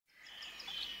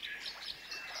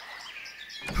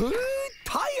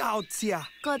Tahi hautia.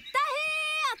 Ko tahi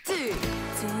atu.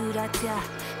 Tūratia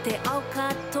te au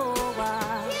katoa.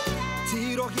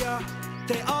 Tirohia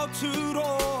te ao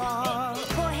tūroa.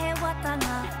 Ko he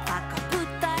watanga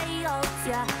whakaputai o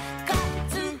tia. Ka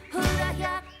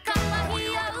tūhurahia ka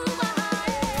mahia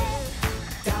umahae.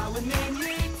 Darwin and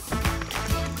Newts.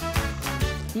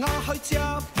 Ngā hautia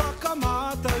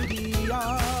whakamātauria.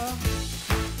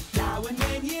 Darwin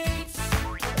and Newts.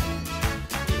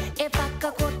 E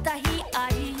whakakotahi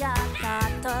ai a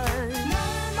kātou. Nō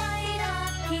mai rā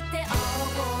ki te ao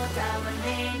o Darwin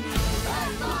and Newts.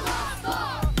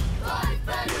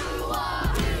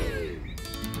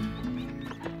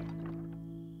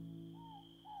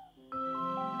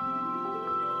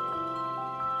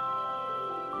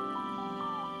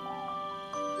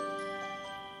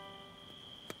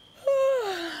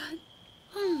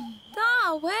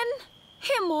 Darwin,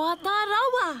 he moa tā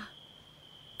rawa.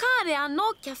 Kāre anō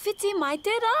kia whiti mai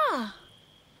te rā.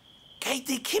 Kei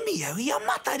te kimi au i a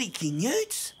matariki,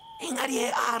 Newts. Engari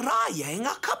e ārāia e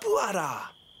ngā kapuara.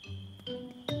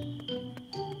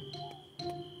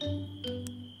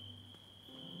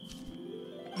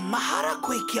 Mahara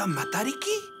koe kia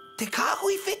matariki? Te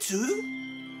kāhui whetū?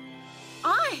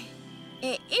 Ai,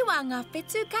 e iwa ngā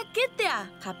whetū ka kitea.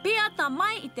 Ka peata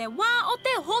mai i te wā o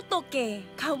te hotoke.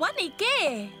 Ka wani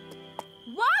ke.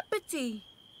 Wāpiti.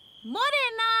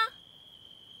 Morena.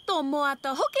 Tō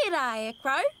moata hoki rā e,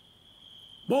 Crow.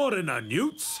 Morena,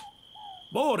 Newts.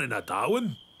 Morena,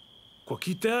 Darwin. Ko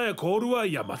kitea e kōrua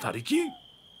i a matariki?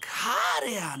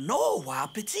 Kāre anō,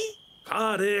 Wāpiti.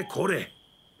 Kāre kore.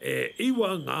 E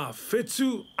iwa ngā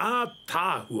whetū a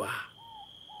tāhua.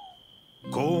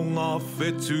 Ko ngā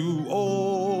whetū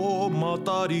o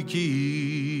matariki,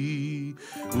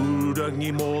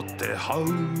 urangi mō te hau,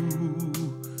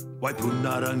 wai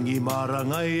punarangi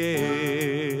marangai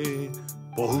e,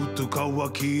 pohutu kaua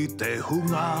ki te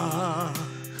hunga,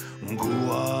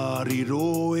 nguari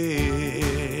roe,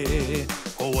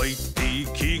 ko waiti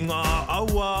ki ngā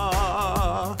awa,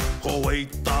 ko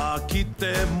waita ki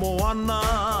te moana,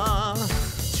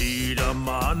 tira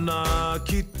mana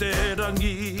ki te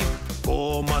rangi,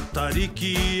 ko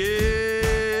matariki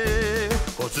e,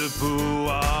 ko tupu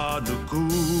a nuku,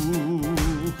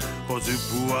 ko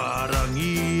tupu a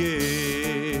rangi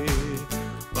e,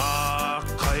 ngā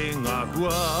kai ngā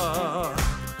hua,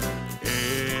 e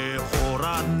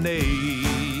hora nei,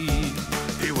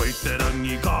 i wei te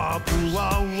rangi ka pua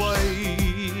wai,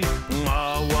 ngā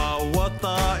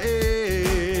wawata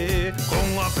e, ko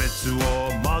ngā whetū o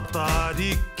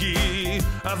matariki,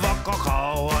 e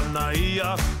whakakao ana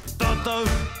ia, tātou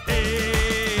e.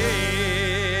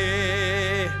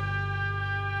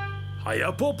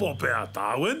 Haia popo pēr,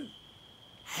 Darwin.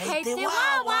 Hei te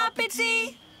wā,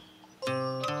 Wāpiti.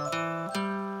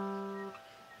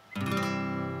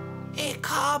 E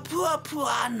kā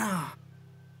puapua ana.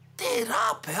 Te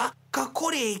rāpea ka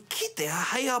kore e kitea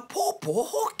hei a popo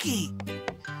hoki.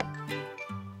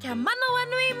 Kia manawa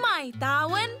nui mai,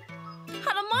 Darwin.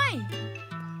 Hara mai.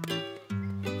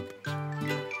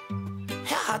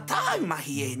 He aha tāu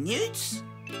mahi e, Newts.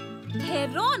 He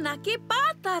rōna ki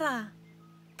pātara.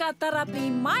 Ka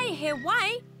tarapi mai he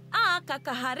wai, a ka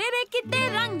kaharere ki te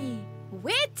rangi.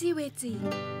 Weti weti.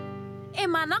 E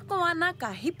manako ana ka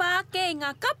hipa ake i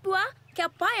ngā kapua, kia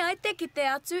pai ai te ki te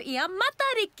atu i a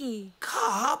matariki.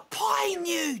 Ka pai,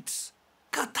 Newts.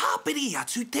 Ka tāpiri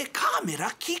atu te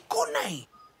kāmera ki konei.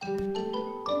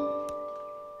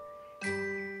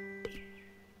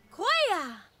 Koia!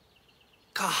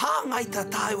 Ka hāngaita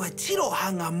tāua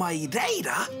tirohanga mai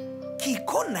reira ki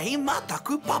konei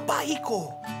mataku papahiko.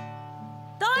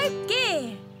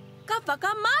 Toike! Ka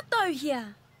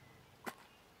whakamātauhia.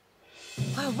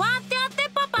 Ka wātea te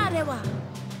paparewa.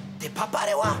 Te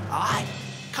paparewa? Ai,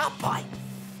 ka pai.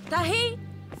 Tahi,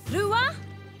 rua,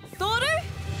 toru,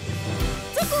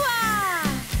 tukua!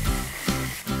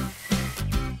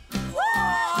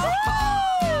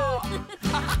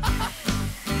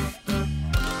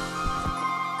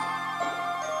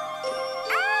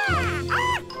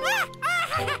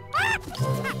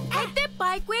 E te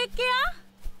pai koe kia?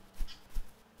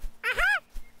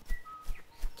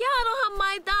 Kia aroha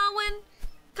mai, Darwin.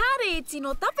 Kāre e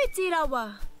tino tawhiti rawa.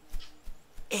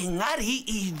 Engari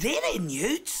I rere,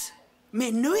 Newts.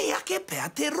 Me nui ake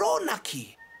pēr te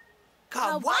rōnaki.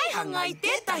 Ka waihanga I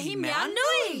tētahi mea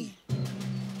nui.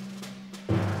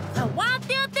 Ka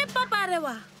wātea te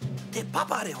paparewa. Te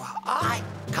paparewa, ai,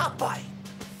 ka pai.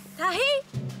 Tahi,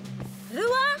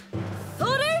 rua,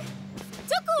 toru,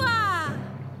 tukua!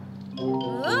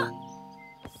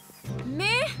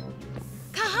 Me,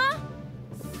 kaha,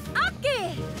 ake!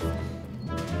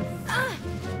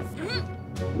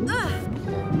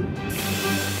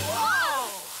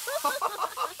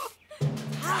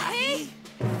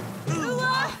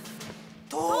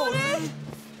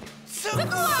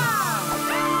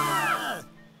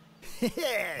 Ka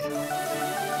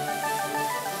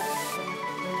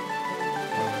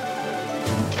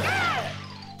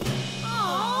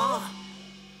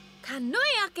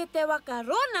nui ake te waka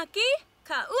ronaki,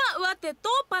 ka ua te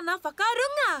tōpana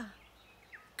whakarunga.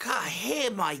 Ka he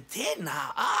mai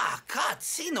tēnā, ka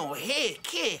tino he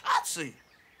ke atu.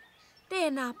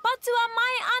 Tēnā patua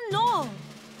mai anō.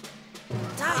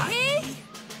 Tahi,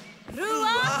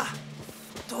 rua,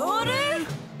 toru,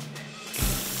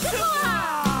 tukua!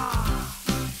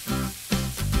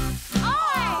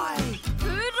 Ai,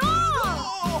 puro!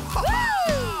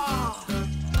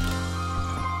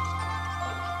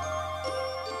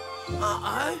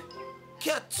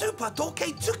 Kia tūpato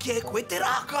kei tuki e koe te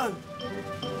rākau.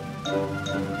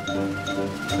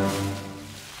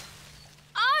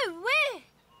 Ai we,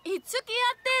 I tuki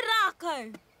a te rākau.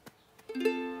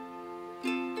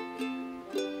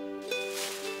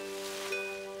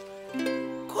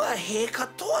 Kua he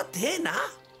katoa tēnā.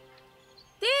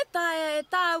 Tētaia e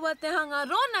tāua te hanga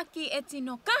ronaki e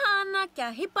tino kaha ana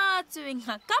kia hipa atu I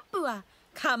ngā kapua.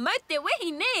 Ka mau te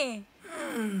wehi ne.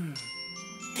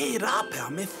 Te rāpea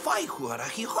me whaihua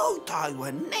rahi hou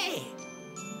tāua ne.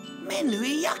 Me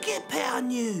nui ake pēa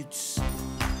Newts.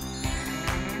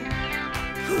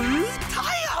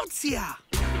 Tai autia!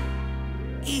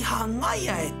 I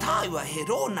hangaia e tāua he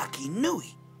ronaki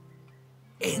nui.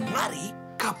 Engari,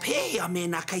 ka pēhia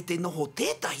mēnā kei te noho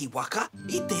tētahi waka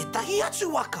I tētahi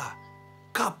atu waka.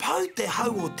 Ka pau te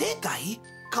hau o tētahi,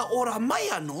 ka ora mai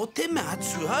anō te mea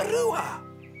tuarua.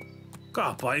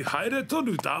 Ka pai haere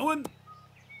tonu, Darwin.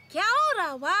 Kia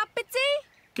ora, wāpiti.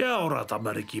 Kia ora,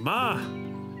 tamariki mā.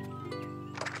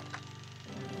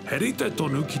 He rite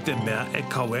tonu ki te mea e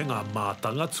kawe ngā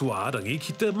mātanga tuārangi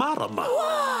ki te marama.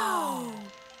 Wow!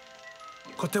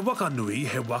 Ko te waka nui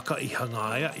he waka I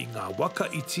hangaia I ngā waka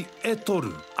iti e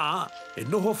toru, e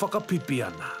noho whakapipi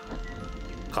ana.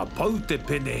 Ka pau te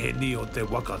peneheni o te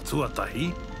waka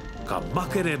tuatahi, ka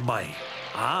makere mai,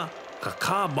 ka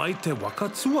kā mai te waka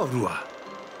tuarua.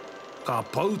 Ka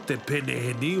pau te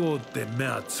peneheni o te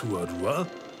mea tuarua,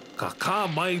 ka kā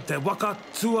mai te waka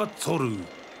tuatoru.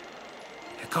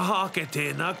 He kaha ake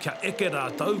tēnā kia eke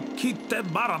rātau ki te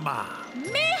marama.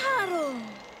 Meharo!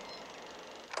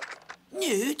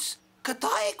 Newts, ka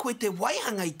tae koe te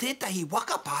waihanga I tētahi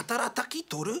waka pātara taki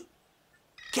toru?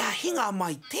 Kia hinga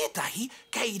mai tētahi,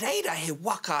 kei reira he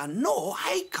waka anō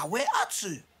hei kawe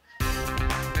atu.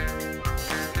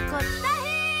 Ko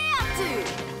tahi atu!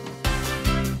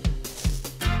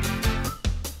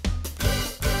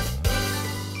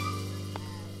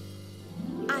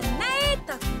 Anei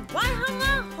taku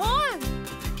waihanga hou!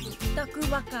 Taku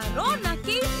waka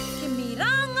ronaki ki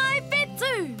mirangai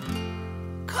petu!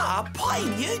 Ka pai,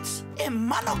 Newts, e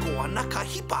manako ana ka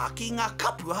hipa ki ngā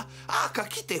kapua a ka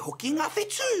kite hoki ngā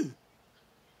whetū.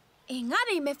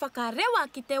 Engari me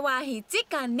whakarewa ki te wāhi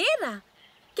tika nera.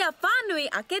 Kia whānui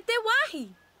ake te wāhi.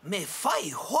 Me whai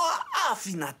hoa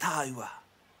āwhina tāua.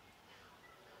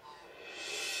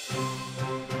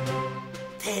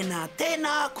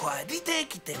 Tēnā, kua rite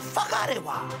ki te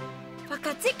whakarewa.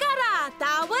 Whakatikara,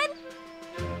 Darwin.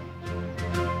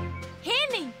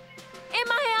 Heni, e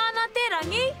mahe ana te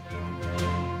rangi?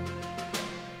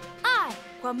 Ai,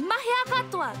 kua mahe a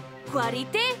katoa. Kua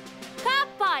rite, ka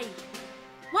pai.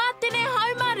 Wā tene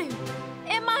haumaru,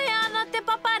 e mahe ana te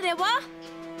paparewa?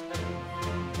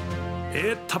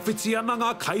 E tawhiti ana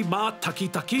ngā kai mā taki,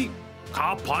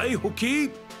 ka pai hoki.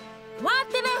 Wā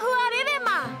tene huarere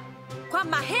mā, kua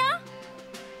mahea?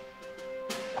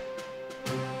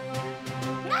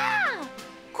 Ngā,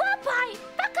 kua pai,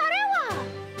 whakarewa.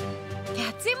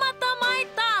 Kia timata mai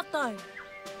tātou.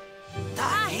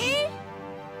 Tahi,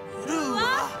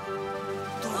 rua,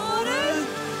 toru,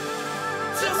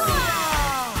 tukua!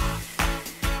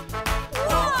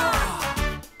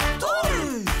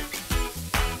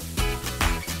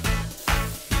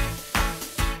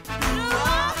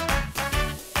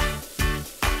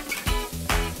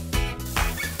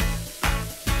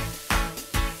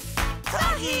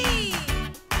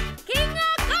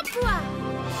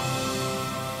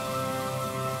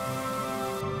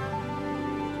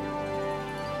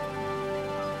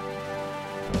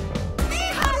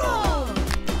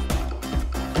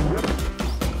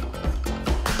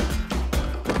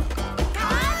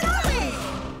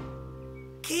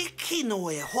 Kino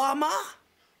e hoama,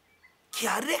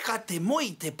 kia reka te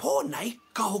moi te pōnei,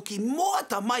 ka hoki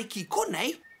moata mai ki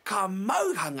konei, ka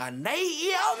mauhanga nei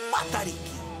I a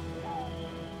matariki.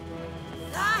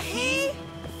 Tahi,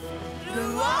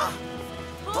 rua,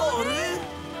 toru,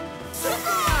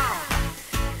 tukua!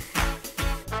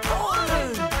 Toru!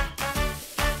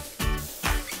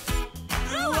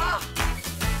 Rua!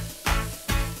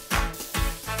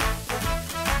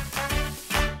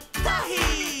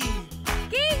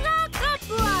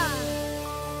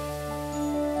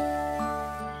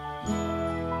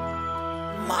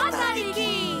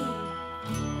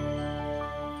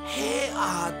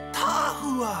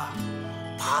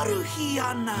 paruhi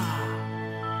ana.